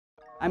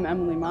I'm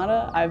Emily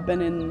Mata. I've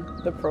been in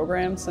the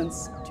program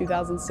since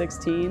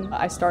 2016.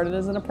 I started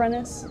as an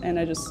apprentice and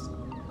I just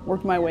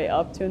worked my way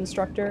up to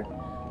instructor.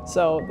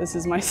 So this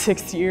is my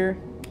 6th year.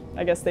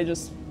 I guess they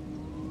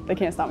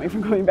can't stop me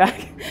from going back.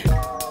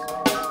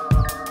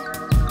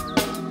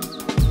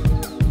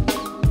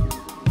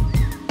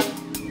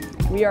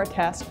 We are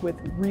tasked with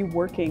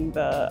reworking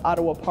the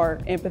Ottawa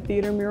Park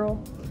amphitheater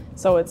mural.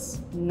 So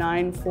it's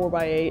 9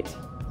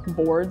 4x8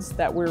 boards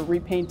that we're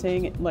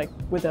repainting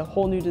with a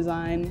whole new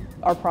design.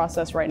 Our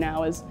process right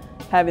now is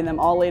having them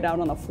all laid out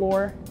on the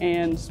floor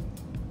and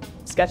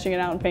sketching it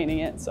out and painting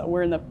it. So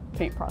we're in the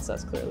paint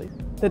process clearly.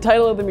 The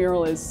title of the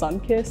mural is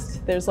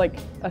Sun-Kissed. There's like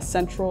a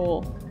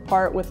central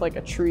part with like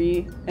a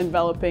tree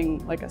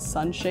enveloping like a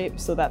sun shape.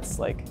 So that's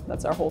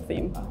our whole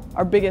theme.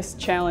 Our biggest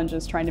challenge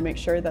is trying to make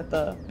sure that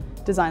the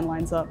design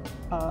lines up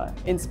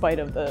in spite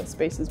of the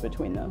spaces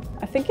between them.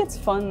 I think it's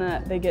fun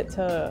that they get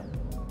to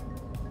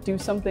do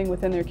something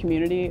within their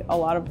community.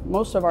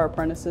 Most of our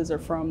apprentices are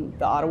from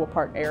the Ottawa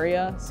Park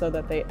area, so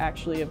that they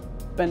actually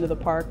have been to the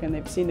park and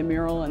they've seen the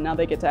mural, and now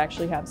they get to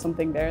actually have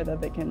something there that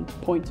they can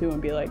point to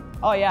and be like,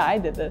 oh yeah, I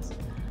did this.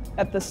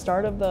 At the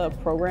start of the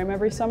program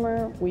every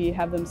summer, we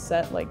have them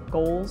set like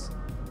goals,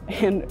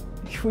 and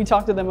we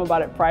talk to them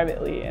about it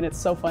privately, and it's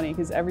so funny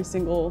because every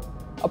single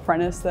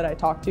apprentice that I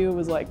talked to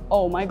was like,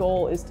 oh, my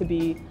goal is to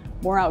be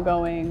more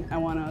outgoing, I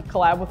want to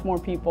collab with more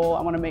people,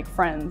 I want to make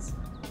friends.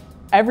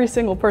 Every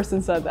single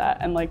person said that,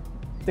 and like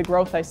the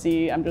growth I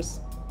see, I'm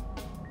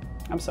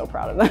so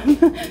proud of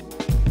them.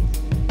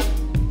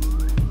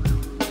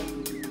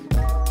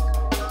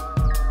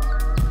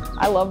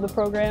 I love the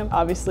program.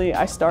 Obviously,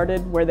 I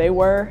started where they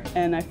were,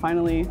 and I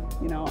finally,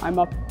 I'm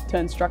up to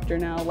instructor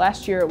now.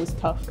 Last year it was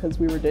tough because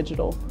we were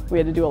digital. We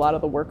had to do a lot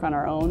of the work on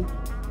our own.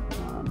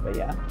 But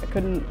yeah, I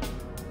couldn't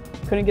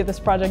get this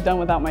project done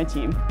without my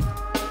team.